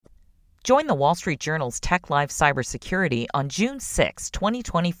Join the Wall Street Journal's Tech Live Cybersecurity on June 6,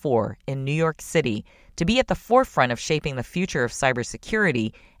 2024 in New York City to be at the forefront of shaping the future of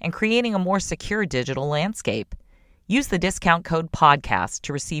cybersecurity and creating a more secure digital landscape. Use the discount code PODCAST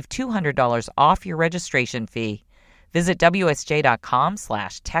to receive $200 off your registration fee. Visit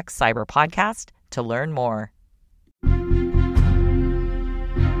wsj.com/techcyberpodcast to learn more.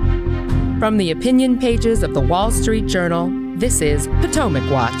 From the opinion pages of the Wall Street Journal, this is Potomac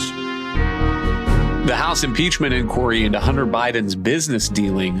Watch. The House impeachment inquiry into Hunter Biden's business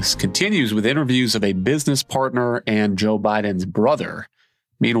dealings continues with interviews of a business partner and Joe Biden's brother.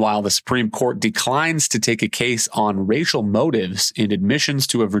 Meanwhile, the Supreme Court declines to take a case on racial motives in admissions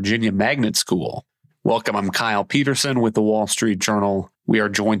to a Virginia magnet school. Welcome, I'm Kyle Peterson with the Wall Street Journal. We are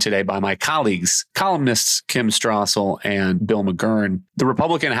joined today by my colleagues, columnists Kim Strassel and Bill McGurn. The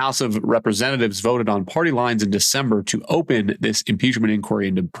Republican House of Representatives voted on party lines in December to open this impeachment inquiry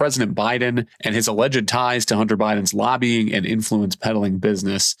into President Biden and his alleged ties to Hunter Biden's lobbying and influence peddling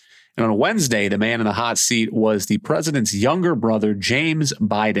business. And on Wednesday, the man in the hot seat was the president's younger brother, James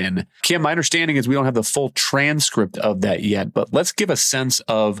Biden. Kim, my understanding is we don't have the full transcript of that yet, but let's give a sense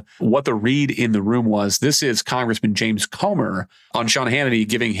of what the read in the room was. This is Congressman James Comer on Sean Hannity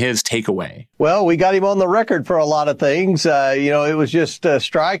giving his takeaway. Well, we got him on the record for a lot of things. It was just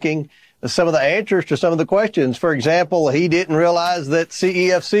striking some of the answers to some of the questions. For example, he didn't realize that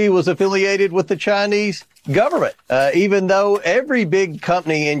CEFC was affiliated with the Chinese government, even though every big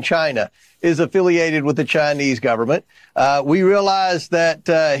company in China is affiliated with the Chinese government. We realized that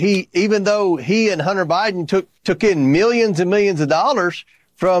even though he and Hunter Biden took in millions and millions of dollars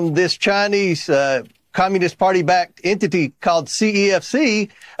from this Chinese Communist Party-backed entity called CEFC,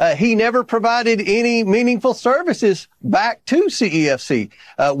 he never provided any meaningful services back to CEFC.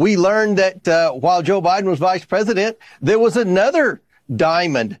 We learned that while Joe Biden was vice president, there was another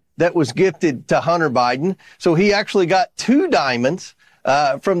diamond that was gifted to Hunter Biden. So he actually got two diamonds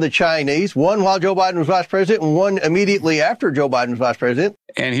from the Chinese, one while Joe Biden was vice president and one immediately after Joe Biden was vice president.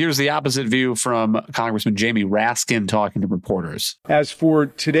 And here's the opposite view from Congressman Jamie Raskin talking to reporters. As for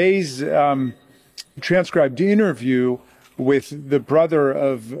today's transcribed interview with the brother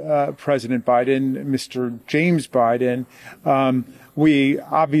of President Biden, Mr. James Biden, we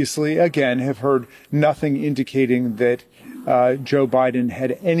obviously, again, have heard nothing indicating that Joe Biden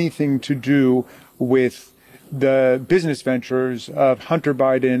had anything to do with the business ventures of Hunter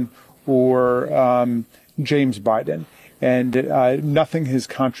Biden or James Biden. And nothing has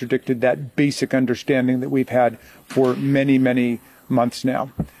contradicted that basic understanding that we've had for many, many months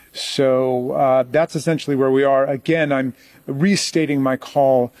now. So that's essentially where we are. Again, I'm restating my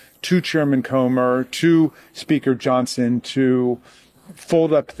call to Chairman Comer, to Speaker Johnson, to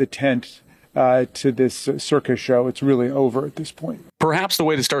fold up the tent to this circus show. It's really over at this point. Perhaps the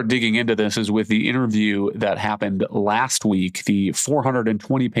way to start digging into this is with the interview that happened last week. The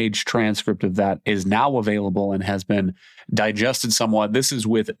 420-page transcript of that is now available and has been digested somewhat. This is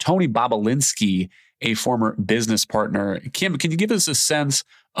with Tony Bobulinski, a former business partner. Kim, can you give us a sense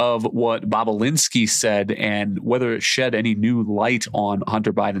of what Bobulinski said and whether it shed any new light on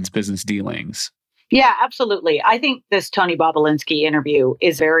Hunter Biden's business dealings? Yeah, absolutely. I think this Tony Bobulinski interview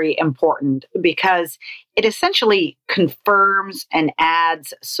is very important because it essentially confirms and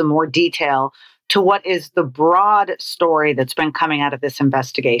adds some more detail to what is the broad story that's been coming out of this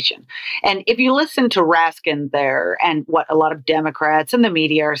investigation. And if you listen to Raskin there and what a lot of Democrats and the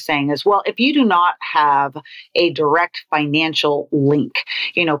media are saying is, well, if you do not have a direct financial link,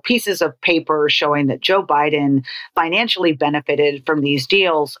 pieces of paper showing that Joe Biden financially benefited from these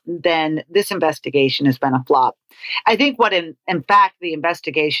deals, then this investigation has been a flop. I think what in fact the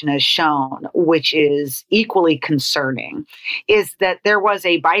investigation has shown, which is equally concerning, is that there was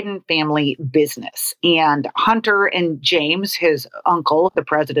a Biden family business and Hunter and James, his uncle, the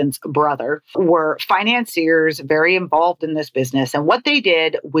president's brother, were financiers very involved in this business. And what they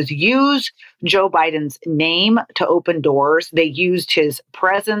did was use Joe Biden's name to open doors. They used his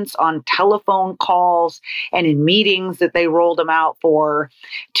presence on telephone calls and in meetings that they rolled him out for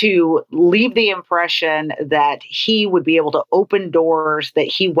to leave the impression that he would be able to open doors, that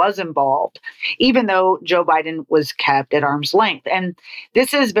he was involved, even though Joe Biden was kept at arm's length. And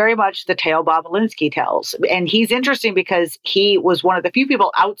this is very much the tale Bobulinski tells. And he's interesting because he was one of the few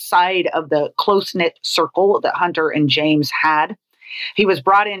people outside of the close-knit circle that Hunter and James had. He was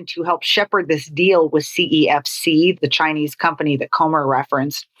brought in to help shepherd this deal with CEFC, the Chinese company that Comer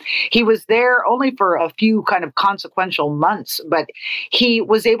referenced. He was there only for a few kind of consequential months, but he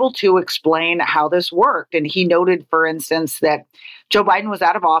was able to explain how this worked. And he noted, for instance, that Joe Biden was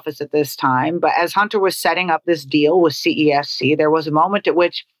out of office at this time, but as Hunter was setting up this deal with CEFC, there was a moment at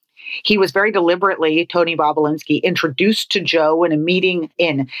which He was very deliberately, Tony Bobulinski, introduced to Joe in a meeting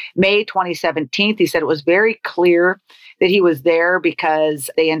in May 2017. He said it was very clear that he was there because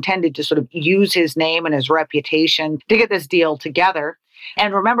they intended to sort of use his name and his reputation to get this deal together.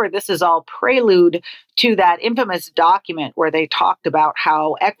 And remember, this is all prelude to that infamous document where they talked about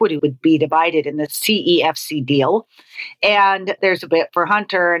how equity would be divided in the CEFC deal. And there's a bit for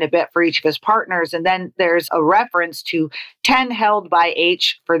Hunter and a bit for each of his partners. And then there's a reference to 10 held by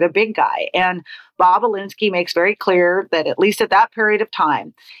H for the big guy. And Bobulinski makes very clear that at least at that period of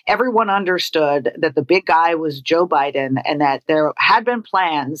time, everyone understood that the big guy was Joe Biden and that there had been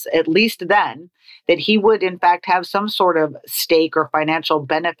plans, at least then, that he would in fact have some sort of stake or financial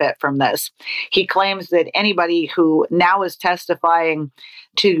benefit from this. He claims that anybody who now is testifying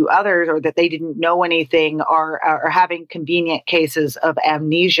to others or that they didn't know anything are having convenient cases of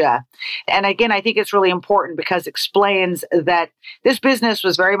amnesia. And again, I think it's really important because it explains that this business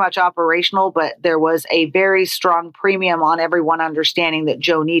was very much operational, but there was a very strong premium on everyone understanding that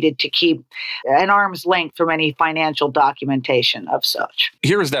Joe needed to keep an arm's length from any financial documentation of such.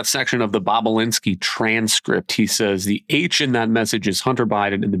 Here is that section of the Bobulinski transcript. He says the H in that message is Hunter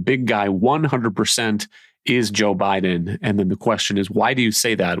Biden and the big guy 100% is Joe Biden. And then the question is, why do you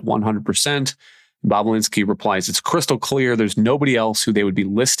say that 100%? Bobulinski replies, it's crystal clear there's nobody else who they would be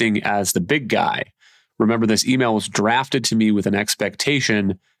listing as the big guy. Remember, this email was drafted to me with an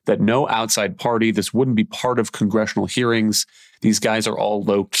expectation that no outside party, this wouldn't be part of congressional hearings. These guys are all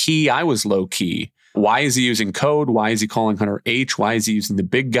low key. I was low key. Why is he using code? Why is he calling Hunter H? Why is he using the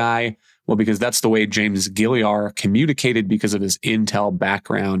big guy? Well, because that's the way James Gilliar communicated because of his intel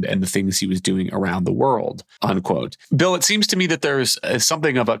background and the things he was doing around the world, unquote. Bill, it seems to me that there's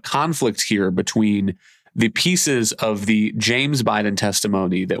something of a conflict here between the pieces of the James Biden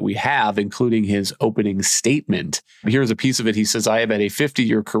testimony that we have, including his opening statement. Here's a piece of it. He says, I have had a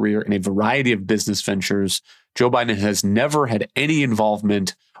 50-year career in a variety of business ventures. Joe Biden has never had any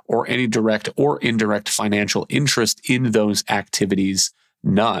involvement or any direct or indirect financial interest in those activities.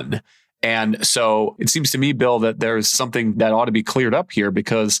 None. And so it seems to me, Bill, that there's something that ought to be cleared up here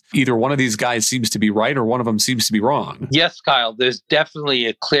because either one of these guys seems to be right or one of them seems to be wrong. Yes, Kyle, there's definitely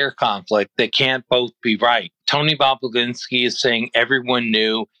a clear conflict. They can't both be right. Tony Bobulinski is saying everyone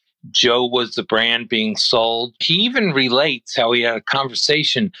knew Joe was the brand being sold. He even relates how he had a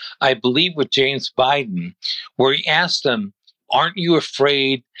conversation, I believe, with James Biden, where he asked him, aren't you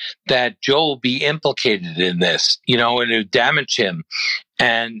afraid that Joe will be implicated in this, and it would damage him?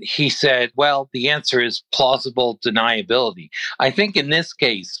 And he said, well, the answer is plausible deniability. I think in this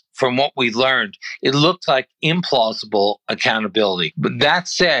case, from what we learned, it looked like implausible accountability. But that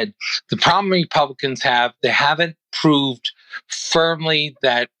said, the problem Republicans have, they haven't proved firmly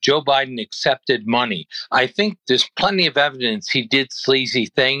that Joe Biden accepted money. I think there's plenty of evidence he did sleazy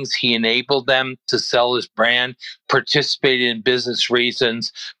things. He enabled them to sell his brand, participated in business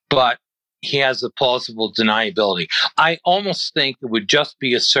reasons, but he has a plausible deniability. I almost think it would just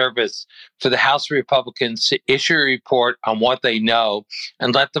be a service for the House Republicans to issue a report on what they know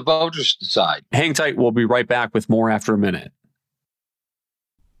and let the voters decide. Hang tight. We'll be right back with more after a minute.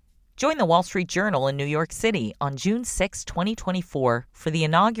 Join the Wall Street Journal in New York City on June 6, 2024 for the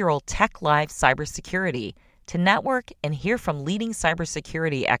inaugural Tech Live Cybersecurity to network and hear from leading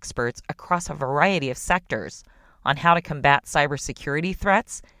cybersecurity experts across a variety of sectors on how to combat cybersecurity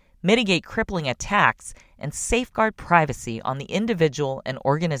threats, mitigate crippling attacks, and safeguard privacy on the individual and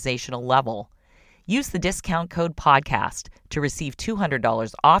organizational level. Use the discount code PODCAST to receive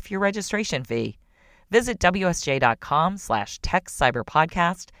 $200 off your registration fee. Visit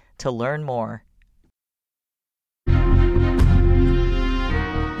WSJ.com/techcyberpodcast to learn more.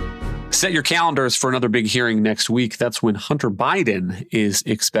 Set your calendars for another big hearing next week. That's when Hunter Biden is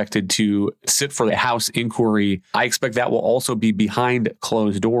expected to sit for the House inquiry. I expect that will also be behind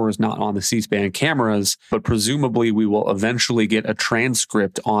closed doors, not on the C-SPAN cameras, but presumably we will eventually get a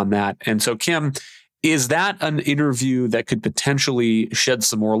transcript on that. And so, Kim, is that an interview that could potentially shed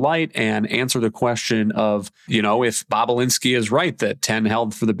some more light and answer the question of, if Bobulinski is right that 10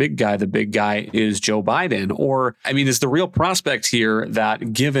 held for the big guy is Joe Biden? Or, is the real prospect here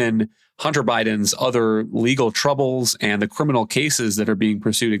that given Hunter Biden's other legal troubles and the criminal cases that are being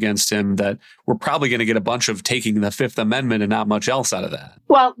pursued against him, that we're probably going to get a bunch of taking the Fifth Amendment and not much else out of that?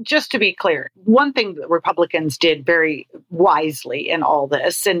 Well, just to be clear, one thing that Republicans did very wisely in all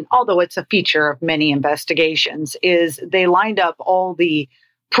this, and although it's a feature of many investigations, is they lined up all the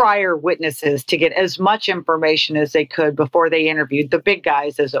prior witnesses to get as much information as they could before they interviewed the big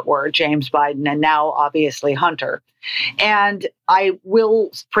guys, as it were, James Biden and now obviously Hunter. And I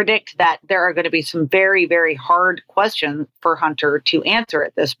will predict that there are going to be some very, very hard questions for Hunter to answer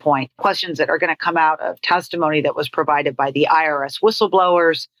at this point. Questions that are going to come out of testimony that was provided by the IRS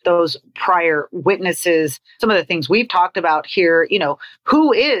whistleblowers, those prior witnesses, some of the things we've talked about here.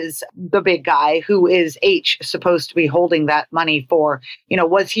 Who is the big guy? Who is H supposed to be holding that money for?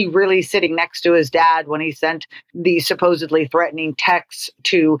 Was he really sitting next to his dad when he sent the supposedly threatening texts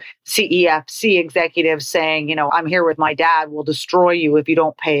to CEFC executives saying, I'm here with my dad, we'll destroy you if you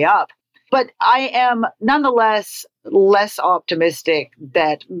don't pay up? But I am nonetheless less optimistic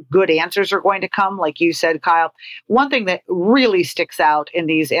that good answers are going to come. Like you said, Kyle, one thing that really sticks out in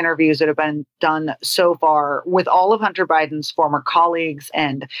these interviews that have been done so far with all of Hunter Biden's former colleagues,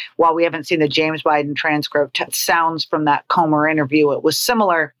 and while we haven't seen the James Biden transcript, sounds from that Comer interview, it was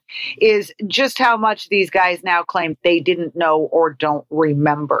similar, is just how much these guys now claim they didn't know or don't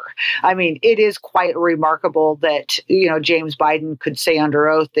remember. I mean, it is quite remarkable that, James Biden could say under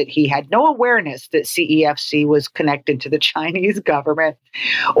oath that he had no awareness that CEFC was connected to the Chinese government,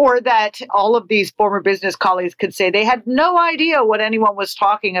 or that all of these former business colleagues could say they had no idea what anyone was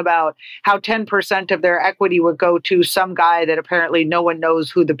talking about, how 10% of their equity would go to some guy that apparently no one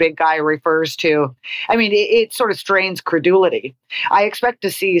knows who the big guy refers to. I mean, it sort of strains credulity. I expect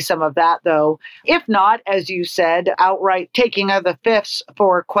to see some of that, though. If not, as you said, outright taking of the fifths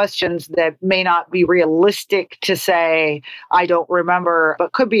for questions that may not be realistic to say, I don't remember,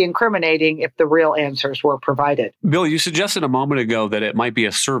 but could be incriminating if the real answers were provided. Bill, you suggested a moment ago that it might be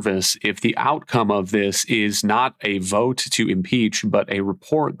a service if the outcome of this is not a vote to impeach, but a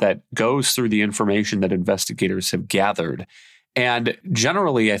report that goes through the information that investigators have gathered. And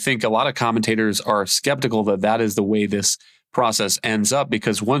generally, I think a lot of commentators are skeptical that that is the way this process ends up,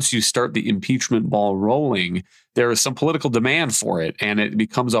 because once you start the impeachment ball rolling, there is some political demand for it, and it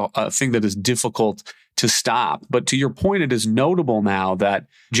becomes a thing that is difficult to stop. But to your point, it is notable now that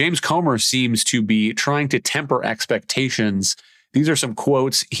James Comer seems to be trying to temper expectations. These are some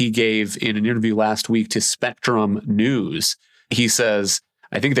quotes he gave in an interview last week to Spectrum News. He says,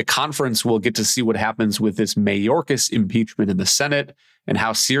 I think the conference will get to see what happens with this Mayorkas impeachment in the Senate and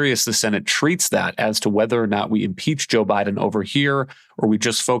how serious the Senate treats that as to whether or not we impeach Joe Biden over here or we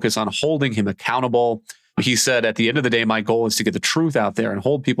just focus on holding him accountable. He said, at the end of the day, my goal is to get the truth out there and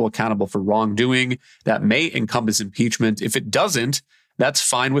hold people accountable for wrongdoing. That may encompass impeachment. If it doesn't, that's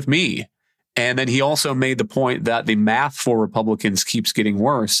fine with me. And then he also made the point that the math for Republicans keeps getting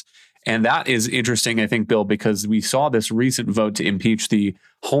worse. And that is interesting, I think, Bill, because we saw this recent vote to impeach the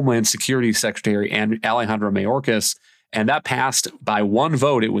Homeland Security Secretary and Alejandro Mayorkas, and that passed by one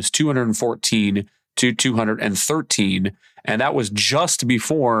vote. It was 214 to 213, and that was just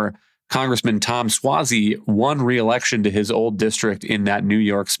before Congressman Tom Suozzi won re-election to his old district in that New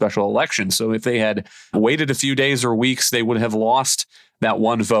York special election. So if they had waited a few days or weeks, they would have lost that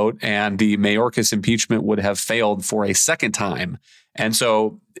one vote, and the Mayorkas impeachment would have failed for a second time. And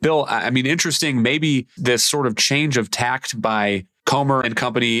so, Bill, I mean, interesting, maybe this sort of change of tact by Comer and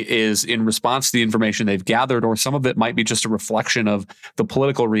company is in response to the information they've gathered, or some of it might be just a reflection of the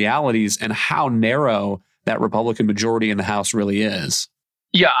political realities and how narrow that Republican majority in the House really is.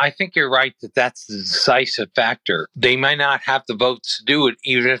 Yeah, I think you're right that that's the decisive factor. They might not have the votes to do it,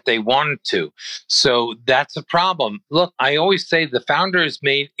 even if they wanted to. So that's a problem. Look, I always say the founders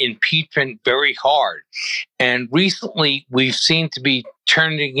made impeachment very hard. And recently, we've seen to be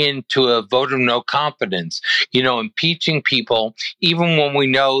turning into a vote of no confidence, impeaching people, even when we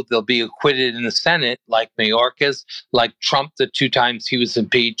know they'll be acquitted in the Senate, like Mayorkas, like Trump, the 2 times he was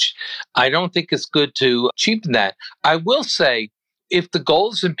impeached. I don't think it's good to cheapen that. I will say, if the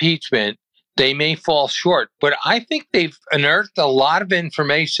goal is impeachment, they may fall short. But I think they've unearthed a lot of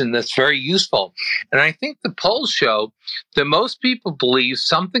information that's very useful. And I think the polls show that most people believe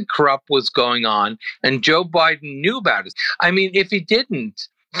something corrupt was going on and Joe Biden knew about it. I mean, if he didn't,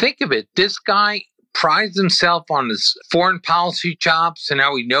 think of it. This guy prides himself on his foreign policy chops and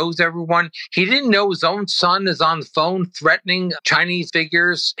how he knows everyone. He didn't know his own son is on the phone threatening Chinese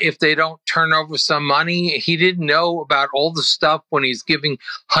figures if they don't turn over some money. He didn't know about all the stuff when he's giving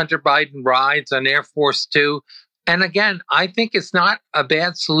Hunter Biden rides on Air Force Two. And again, I think it's not a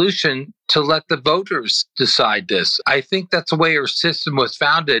bad solution to let the voters decide this. I think that's the way our system was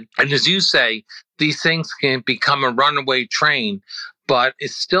founded. And as you say, these things can become a runaway train. But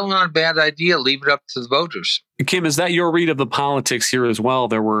it's still not a bad idea. Leave it up to the voters. Kim, is that your read of the politics here as well?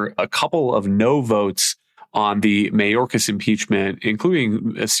 There were a couple of no votes on the Mayorkas impeachment,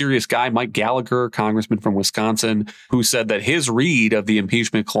 including a serious guy, Mike Gallagher, congressman from Wisconsin, who said that his read of the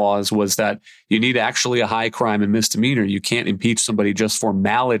impeachment clause was that you need actually a high crime and misdemeanor. You can't impeach somebody just for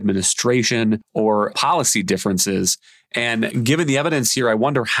maladministration or policy differences. And given the evidence here, I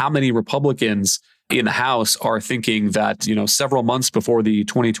wonder how many Republicans in the House are thinking that, several months before the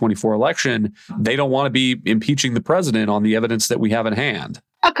 2024 election, they don't want to be impeaching the president on the evidence that we have in hand.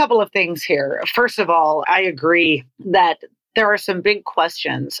 A couple of things here. First of all, I agree that there are some big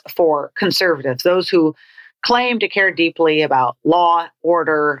questions for conservatives, those who claim to care deeply about law,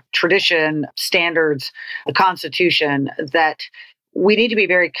 order, tradition, standards, the Constitution, that we need to be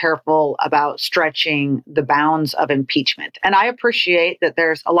very careful about stretching the bounds of impeachment. And I appreciate that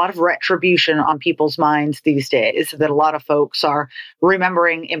there's a lot of retribution on people's minds these days, that a lot of folks are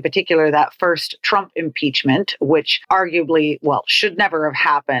remembering in particular that first Trump impeachment, which arguably, should never have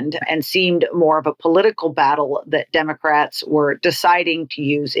happened and seemed more of a political battle that Democrats were deciding to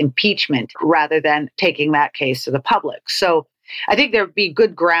use impeachment rather than taking that case to the public. So I think there would be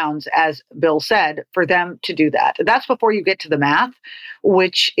good grounds, as Bill said, for them to do that. That's before you get to the math,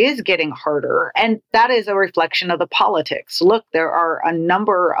 which is getting harder. And that is a reflection of the politics. Look, there are a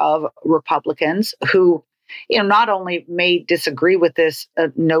number of Republicans who, not only may disagree with this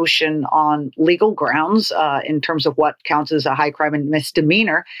notion on legal grounds in terms of what counts as a high crime and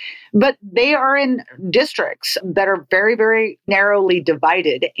misdemeanor, but they are in districts that are very, very narrowly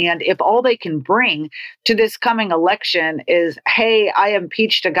divided. And if all they can bring to this coming election is, hey, I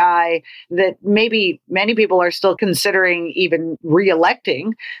impeached a guy that maybe many people are still considering even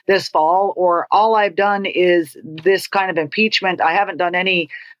reelecting this fall, or all I've done is this kind of impeachment, I haven't done any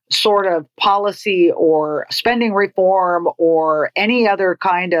sort of policy or spending reform or any other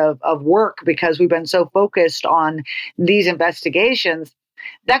kind of work because we've been so focused on these investigations,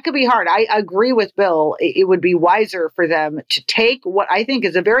 that could be hard. I agree with Bill. It would be wiser for them to take what I think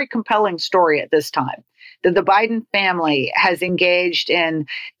is a very compelling story at this time, that the Biden family has engaged in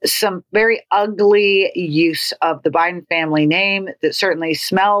some very ugly use of the Biden family name that certainly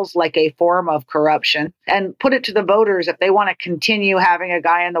smells like a form of corruption, and put it to the voters if they want to continue having a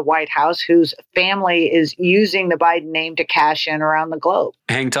guy in the White House whose family is using the Biden name to cash in around the globe.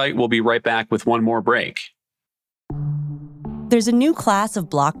 Hang tight. We'll be right back with one more break. There's a new class of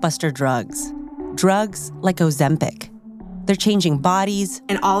blockbuster drugs like Ozempic. They're changing bodies.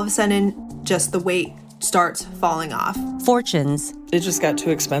 And all of a sudden, just the weight starts falling off. Fortunes. It just got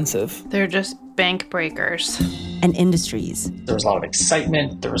too expensive. They're just bank breakers. And industries. There was a lot of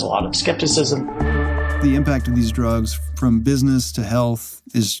excitement. There was a lot of skepticism. The impact of these drugs from business to health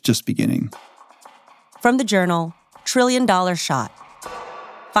is just beginning. From the Journal, $1 Trillion Shot.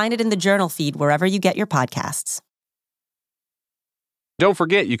 Find it in the Journal feed wherever you get your podcasts. Don't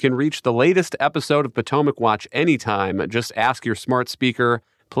forget, you can reach the latest episode of Potomac Watch anytime. Just ask your smart speaker,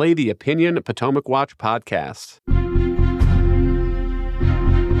 play the Opinion Potomac Watch podcast.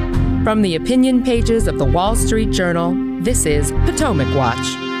 From the opinion pages of the Wall Street Journal, this is Potomac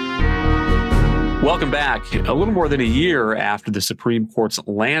Watch. Welcome back. A little more than a year after the Supreme Court's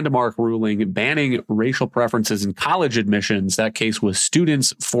landmark ruling banning racial preferences in college admissions, that case was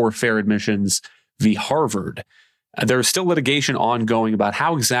Students for Fair Admissions v. Harvard. There's still litigation ongoing about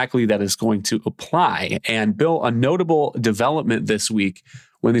how exactly that is going to apply. And Bill, a notable development this week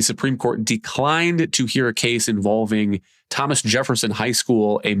when the Supreme Court declined to hear a case involving Thomas Jefferson High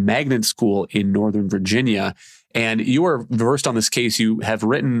School, a magnet school in Northern Virginia. And you are versed on this case. You have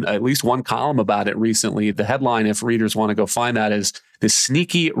written at least one column about it recently. The headline, if readers want to go find that, is "The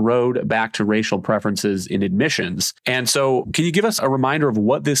Sneaky Road Back to Racial Preferences in Admissions." And so can you give us a reminder of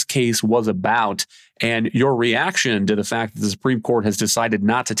what this case was about and your reaction to the fact that the Supreme Court has decided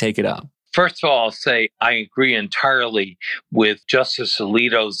not to take it up? First of all, I'll say I agree entirely with Justice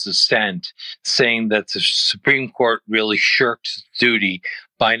Alito's dissent, saying that the Supreme Court really shirks its duty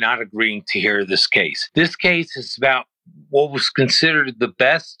by not agreeing to hear this case. This case is about what was considered the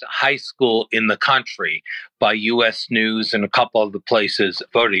best high school in the country by U.S. News and a couple of the places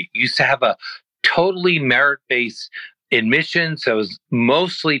voted. It used to have a totally merit-based admissions that was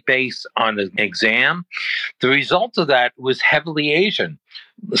mostly based on an exam. The result of that was heavily Asian,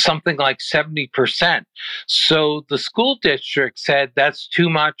 something like 70%. So the school district said that's too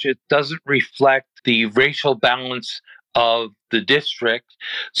much. It doesn't reflect the racial balance of the district.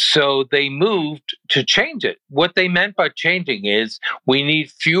 So they moved to change it. What they meant by changing is we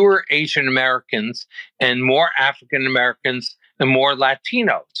need fewer Asian Americans and more African Americans and more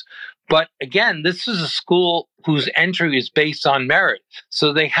Latinos. But again, this is a school whose entry is based on merit.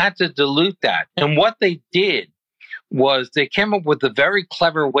 So they had to dilute that. And what they did was they came up with a very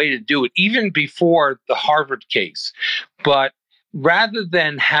clever way to do it, even before the Harvard case. But rather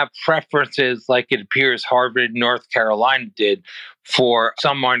than have preferences like it appears Harvard and North Carolina did for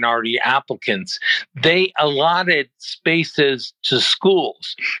some minority applicants, they allotted spaces to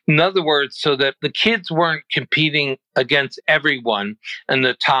schools. In other words, so that the kids weren't competing against everyone and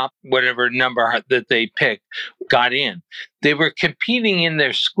the top whatever number that they picked got in. They were competing in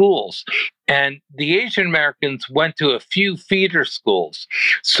their schools. And the Asian Americans went to a few feeder schools.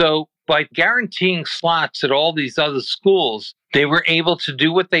 So by guaranteeing slots at all these other schools, they were able to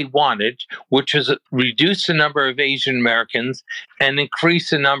do what they wanted, which was reduce the number of Asian Americans and increase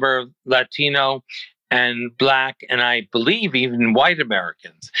the number of Latino and Black, and I believe even white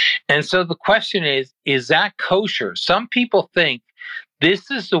Americans. And so the question is that kosher? Some people think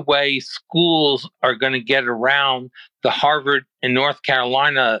this is the way schools are going to get around the Harvard and North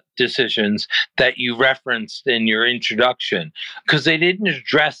Carolina decisions that you referenced in your introduction, because they didn't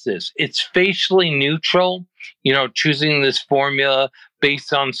address this. It's facially neutral, choosing this formula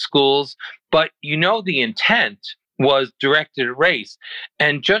based on schools, but the intent was directed at race.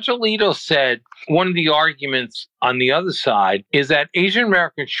 And Judge Alito said one of the arguments on the other side is that Asian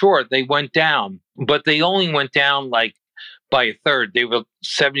Americans, sure, they went down, but they only went down by a third. They were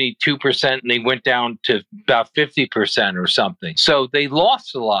 72% and they went down to about 50% or something. So they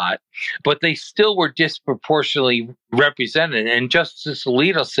lost a lot, but they still were disproportionately represented. And Justice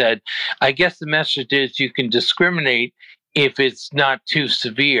Alito said, I guess the message is you can discriminate if it's not too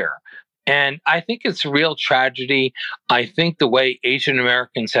severe. And I think it's a real tragedy. I think the way Asian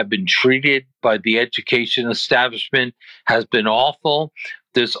Americans have been treated by the education establishment has been awful.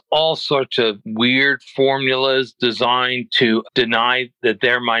 There's all sorts of weird formulas designed to deny that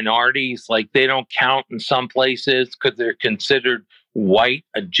they're minorities, like they don't count in some places because they're considered white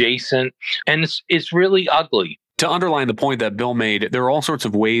adjacent. And it's really ugly. To underline the point that Bill made, there are all sorts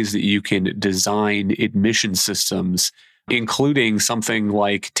of ways that you can design admission systems, including something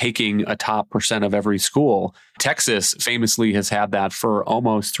like taking a top percent of every school. Texas famously has had that for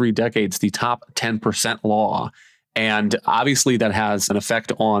almost 3 decades, the top 10% law. And obviously that has an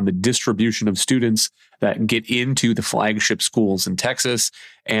effect on the distribution of students that get into the flagship schools in Texas,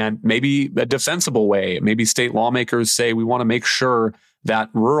 and maybe a defensible way. Maybe state lawmakers say we want to make sure that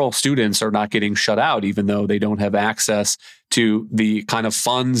rural students are not getting shut out, even though they don't have access to the kind of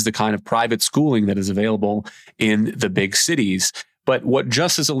funds, the kind of private schooling that is available in the big cities. But what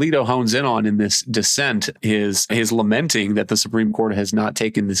Justice Alito hones in on in this dissent is his lamenting that the Supreme Court has not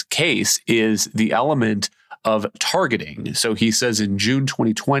taken this case is the element of targeting. So he says in June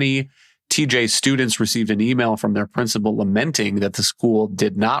 2020, TJ students received an email from their principal lamenting that the school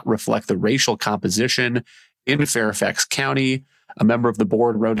did not reflect the racial composition in Fairfax County. A member of the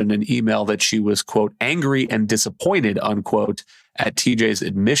board wrote in an email that she was, quote, angry and disappointed, unquote, at TJ's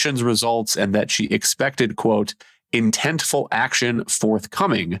admissions results and that she expected, quote, intentful action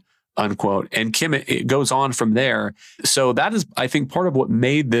forthcoming, unquote. And Kim, it goes on from there. So that is, I think, part of what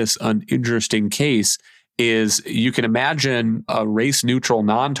made this an interesting case is you can imagine a race-neutral,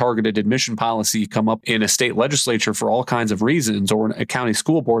 non-targeted admission policy come up in a state legislature for all kinds of reasons, or a county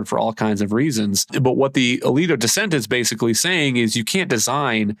school board for all kinds of reasons. But what the Alito dissent is basically saying is you can't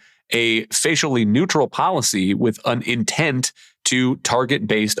design a facially neutral policy with an intent to target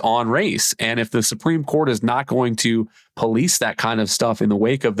based on race. And if the Supreme Court is not going to police that kind of stuff in the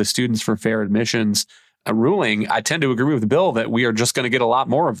wake of the Students for Fair Admissions ruling, I tend to agree with Bill that we are just going to get a lot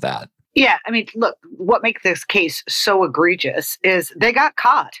more of that. Yeah, I mean, look, what makes this case so egregious is they got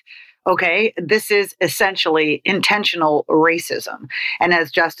caught. Okay, this is essentially intentional racism. And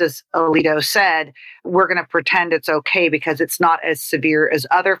as Justice Alito said, we're going to pretend it's okay because it's not as severe as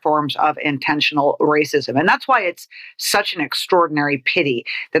other forms of intentional racism. And that's why it's such an extraordinary pity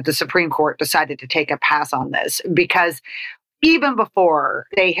that the Supreme Court decided to take a pass on this, because even before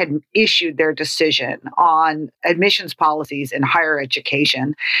they had issued their decision on admissions policies in higher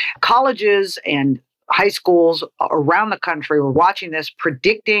education, colleges and high schools around the country were watching this,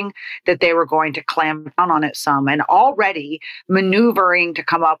 predicting that they were going to clamp down on it some, and already maneuvering to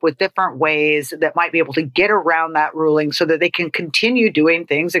come up with different ways that might be able to get around that ruling so that they can continue doing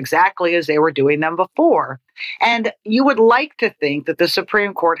things exactly as they were doing them before. And you would like to think that the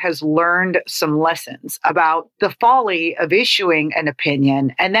Supreme Court has learned some lessons about the folly of issuing an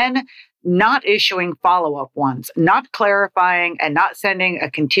opinion and then not issuing follow-up ones, not clarifying and not sending a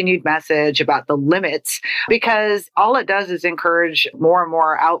continued message about the limits, because all it does is encourage more and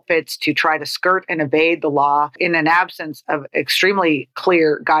more outfits to try to skirt and evade the law in an absence of extremely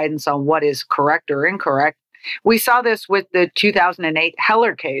clear guidance on what is correct or incorrect. We saw this with the 2008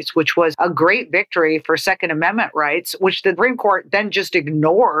 Heller case, which was a great victory for Second Amendment rights, which the Supreme Court then just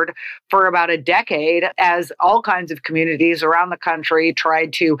ignored for about a decade as all kinds of communities around the country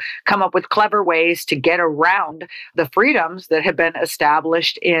tried to come up with clever ways to get around the freedoms that had been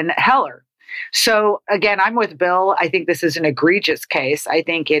established in Heller. So again, I'm with Bill. I think this is an egregious case. I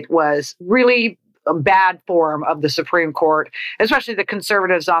think it was really a bad form of the Supreme Court, especially the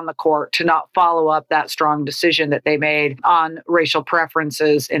conservatives on the court, to not follow up that strong decision that they made on racial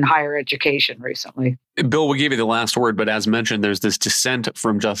preferences in higher education recently. Bill, we'll give you the last word, but as mentioned, there's this dissent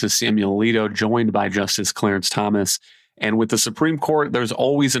from Justice Samuel Alito, joined by Justice Clarence Thomas. And with the Supreme Court, there's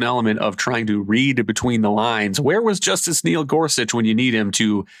always an element of trying to read between the lines. Where was Justice Neil Gorsuch when you need him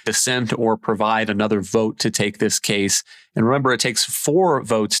to dissent or provide another vote to take this case? And remember, it takes 4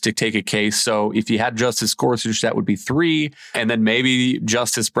 votes to take a case. So if you had Justice Gorsuch, that would be 3. And then maybe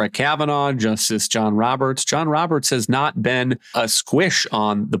Justice Brett Kavanaugh, Justice John Roberts. John Roberts has not been a squish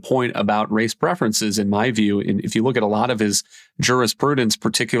on the point about race preferences, in my view. And if you look at a lot of his jurisprudence,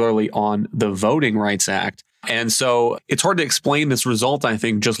 particularly on the Voting Rights Act. And so it's hard to explain this result, I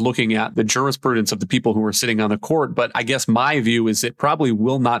think, just looking at the jurisprudence of the people who are sitting on the court. But I guess my view is it probably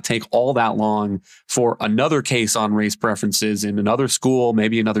will not take all that long for another case on race preferences in another school,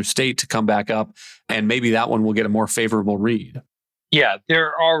 maybe another state, to come back up. And maybe that one will get a more favorable read. Yeah, there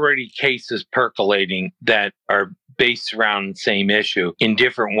are already cases percolating that are based around the same issue in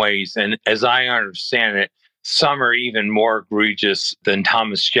different ways. And as I understand it, some are even more egregious than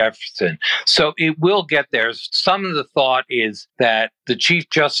Thomas Jefferson. So it will get there. Some of the thought is that the Chief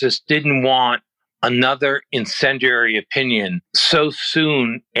Justice didn't want another incendiary opinion so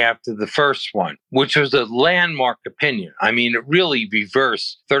soon after the first one, which was a landmark opinion. I mean, it really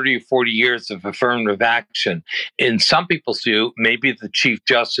reversed 30 or 40 years of affirmative action. In some people's view, maybe the Chief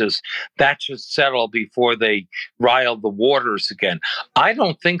Justice, that should settle before they rile the waters again. I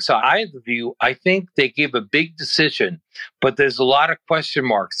don't think so. I have the view, I think they give a big decision, but there's a lot of question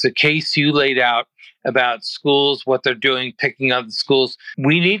marks. The case you laid out about schools, what they're doing, picking up the schools.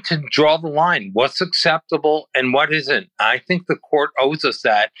 We need to draw the line. What's acceptable and what isn't? I think the court owes us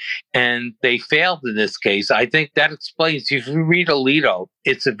that, and they failed in this case. I think that explains, if you read Alito,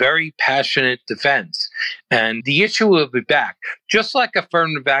 it's a very passionate defense. And the issue will be back, just like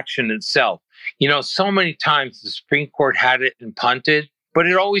affirmative action itself. You know, so many times the Supreme Court had it and punted, but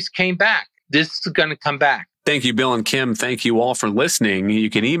it always came back. This is going to come back. Thank you, Bill and Kim. Thank you all for listening. You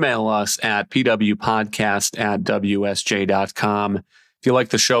can email us at pwpodcast@wsj.com. If you like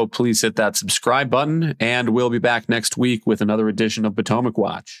the show, please hit that subscribe button, and we'll be back next week with another edition of Potomac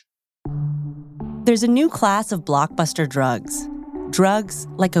Watch. There's a new class of blockbuster drugs. Drugs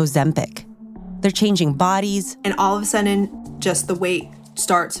like Ozempic. They're changing bodies. And all of a sudden, just the weight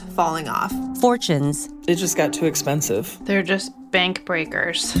starts falling off. Fortunes. It just got too expensive. They're just bank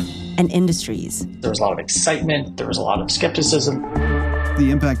breakers. And industries. There was a lot of excitement. There was a lot of skepticism. The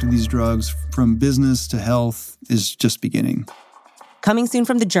impact of these drugs from business to health is just beginning. Coming soon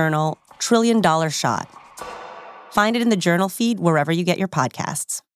from the Journal, $1 Trillion Shot. Find it in the Journal feed wherever you get your podcasts.